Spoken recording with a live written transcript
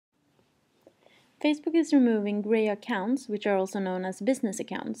Facebook is removing gray accounts, which are also known as business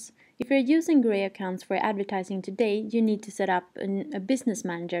accounts. If you're using gray accounts for advertising today, you need to set up a business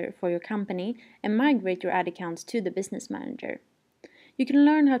manager for your company and migrate your ad accounts to the business manager. You can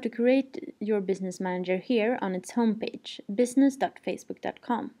learn how to create your business manager here on its homepage,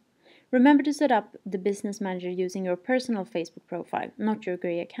 business.facebook.com. Remember to set up the business manager using your personal Facebook profile, not your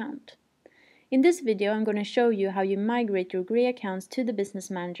gray account. In this video, I'm going to show you how you migrate your gray accounts to the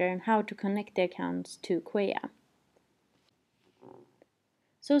business manager and how to connect the accounts to Qwaya.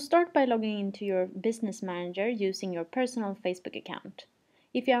 So start by logging into your business manager using your personal Facebook account.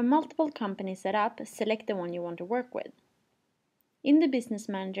 If you have multiple companies set up, select the one you want to work with. In the business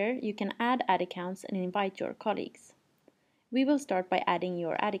manager, you can add ad accounts and invite your colleagues. We will start by adding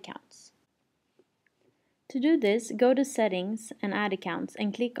your ad accounts. To do this, go to Settings and Ad Accounts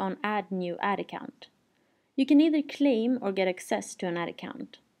and click on Add New Ad Account. You can either claim or get access to an ad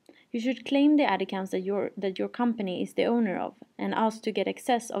account. You should claim the ad accounts that your company is the owner of and ask to get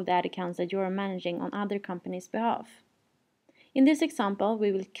access of the ad accounts that you are managing on other companies' behalf. In this example,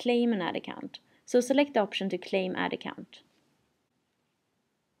 we will claim an ad account, so select the option to claim ad account.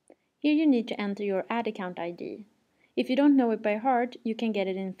 Here you need to enter your ad account ID. If you don't know it by heart, you can get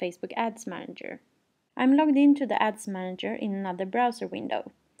it in Facebook Ads Manager. I'm logged into the Ads Manager in another browser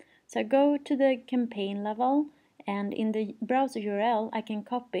window. So I go to the campaign level, and in the browser URL I can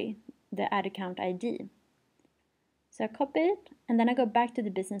copy the ad account ID. So I copy it, and then I go back to the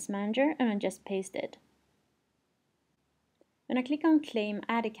Business Manager and I just paste it. When I click on Claim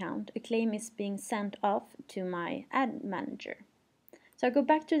Ad Account, a claim is being sent off to my Ad Manager. So I go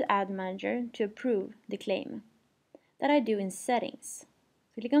back to the Ad Manager to approve the claim. That I do in Settings.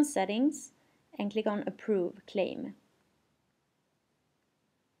 So click on Settings and click on Approve Claim.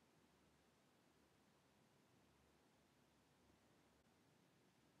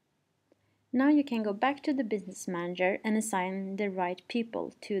 Now you can go back to the Business Manager and assign the right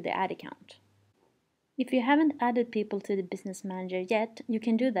people to the ad account. If you haven't added people to the Business Manager yet, you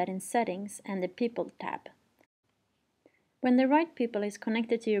can do that in Settings and the People tab. When the right people is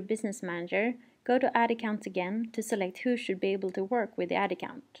connected to your Business Manager, go to Ad Accounts again to select who should be able to work with the ad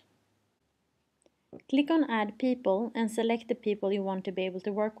account. Click on Add People and select the people you want to be able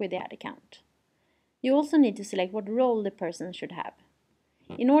to work with the ad account. You also need to select what role the person should have.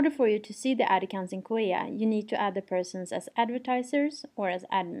 In order for you to see the ad accounts in Qwaya, you need to add the persons as advertisers or as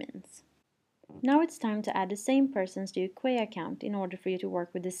admins. Now it's time to add the same persons to your Qwaya account in order for you to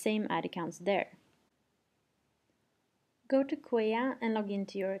work with the same ad accounts there. Go to Qwaya and log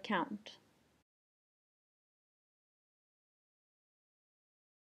into your account.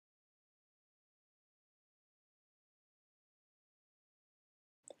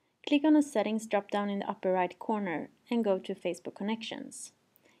 Click on the Settings drop-down in the upper right corner and go to Facebook Connections.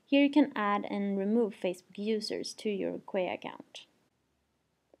 Here you can add and remove Facebook users to your Qwaya account.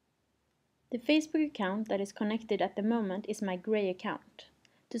 The Facebook account that is connected at the moment is my gray account.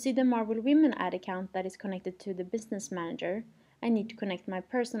 To see the Marvel Women ad account that is connected to the Business Manager, I need to connect my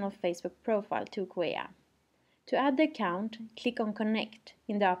personal Facebook profile to Qwaya. To add the account, click on Connect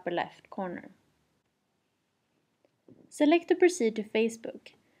in the upper left corner. Select to proceed to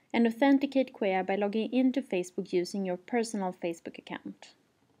Facebook and authenticate Qwaya by logging into Facebook using your personal Facebook account.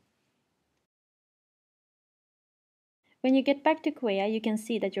 When you get back to Qwaya, you can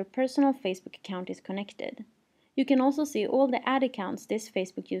see that your personal Facebook account is connected. You can also see all the ad accounts this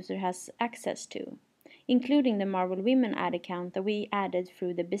Facebook user has access to, including the Marvel Women ad account that we added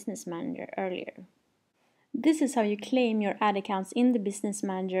through the Business Manager earlier. This is how you claim your ad accounts in the Business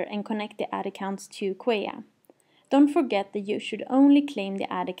Manager and connect the ad accounts to Qwaya. Don't forget that you should only claim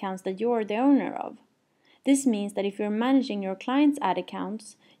the ad accounts that you're the owner of. This means that if you're managing your clients' ad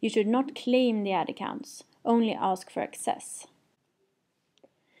accounts, you should not claim the ad accounts, only ask for access.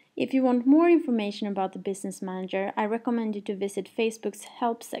 If you want more information about the Business Manager, I recommend you to visit Facebook's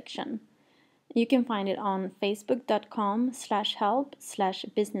Help section. You can find it on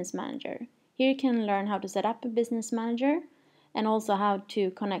facebook.com/help/businessmanager. Here you can learn how to set up a business manager and also how to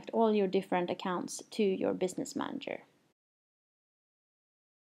connect all your different accounts to your business manager.